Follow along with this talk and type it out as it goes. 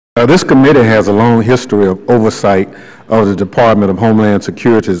This committee has a long history of oversight of the Department of Homeland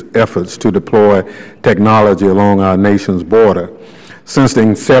Security's efforts to deploy technology along our nation's border. Since the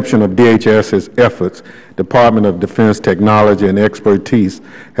inception of DHS's efforts, Department of Defense technology and expertise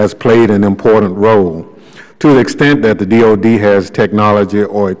has played an important role. To the extent that the DOD has technology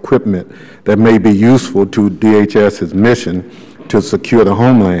or equipment that may be useful to DHS's mission to secure the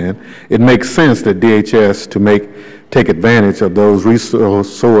homeland, it makes sense that DHS take advantage of those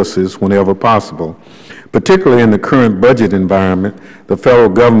resources whenever possible. Particularly in the current budget environment, the federal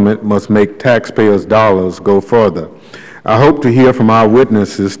government must make taxpayers' dollars go further. I hope to hear from our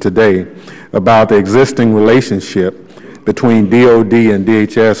witnesses today about the existing relationship between DOD and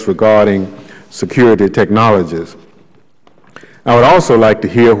DHS regarding security technologies. I would also like to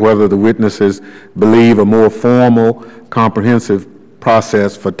hear whether the witnesses believe a more formal, comprehensive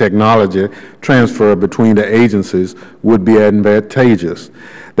process for technology transfer between the agencies would be advantageous.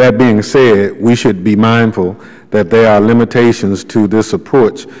 That being said, we should be mindful that there are limitations to this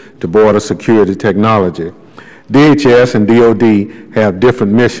approach to border security technology. DHS and DOD have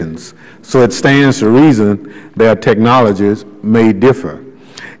different missions, so it stands to reason their technologies may differ.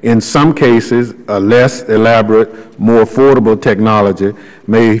 In some cases, a less elaborate, more affordable technology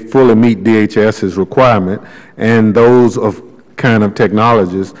may fully meet DHS's requirement, and those of kind of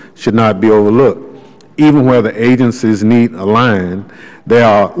technologies should not be overlooked. Even where the agencies' needs align, there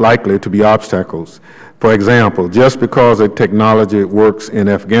are likely to be obstacles. For example, just because a technology works in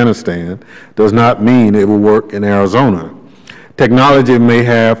Afghanistan does not mean it will work in Arizona. Technology may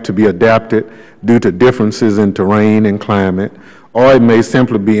have to be adapted due to differences in terrain and climate, or it may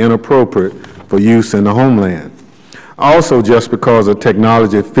simply be inappropriate for use in the homeland. Also, just because a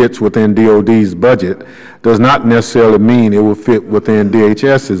technology fits within DOD's budget does not necessarily mean it will fit within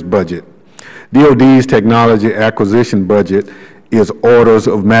DHS's budget. DOD's technology acquisition budget is orders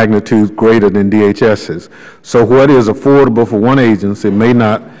of magnitude greater than DHS's, so what is affordable for one agency may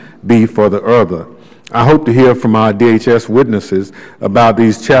not be for the other. I hope to hear from our DHS witnesses about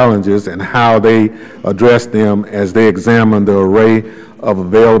these challenges and how they address them as they examine the array of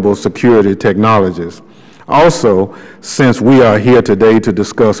available security technologies. Also, since we are here today to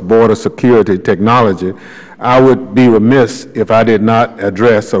discuss border security technology, I would be remiss if I did not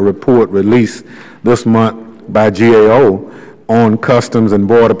address a report released this month by GAO on Customs and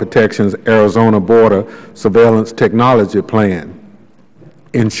Border Protection's Arizona Border Surveillance Technology Plan.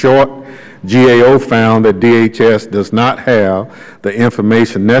 In short, GAO found that DHS does not have the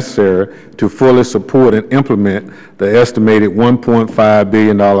information necessary to fully support and implement the estimated $1.5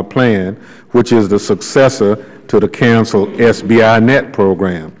 billion plan, which is the successor to the canceled SBI Net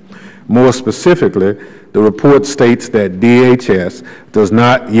program. More specifically, the report states that DHS does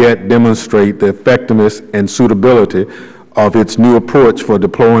not yet demonstrate the effectiveness and suitability of its new approach for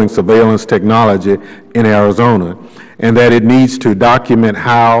deploying surveillance technology in Arizona, and that it needs to document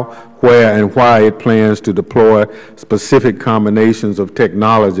how, where, and why it plans to deploy specific combinations of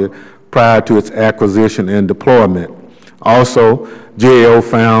technology prior to its acquisition and deployment. Also, GAO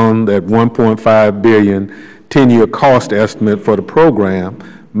found that $1.5 billion 10-year cost estimate for the program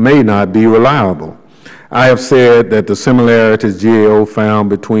may not be reliable. I have said that the similarities GAO found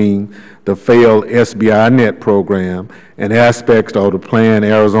between the failed SBI Net program and aspects of the planned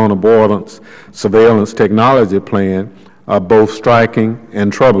Arizona Border Surveillance Technology Plan are both striking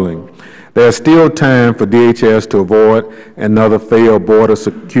and troubling. There is still time for DHS to avoid another failed border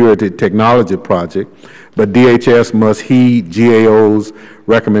security technology project, but DHS must heed GAO's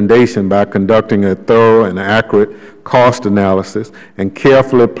recommendation by conducting a thorough and accurate cost analysis and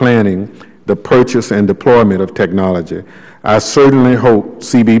carefully planning the purchase and deployment of technology. I certainly hope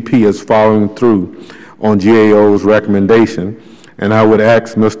CBP is following through on GAO's recommendation, and I would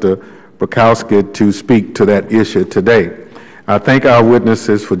ask Mr. Bukowski to speak to that issue today. I thank our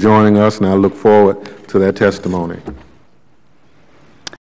witnesses for joining us, and I look forward to their testimony.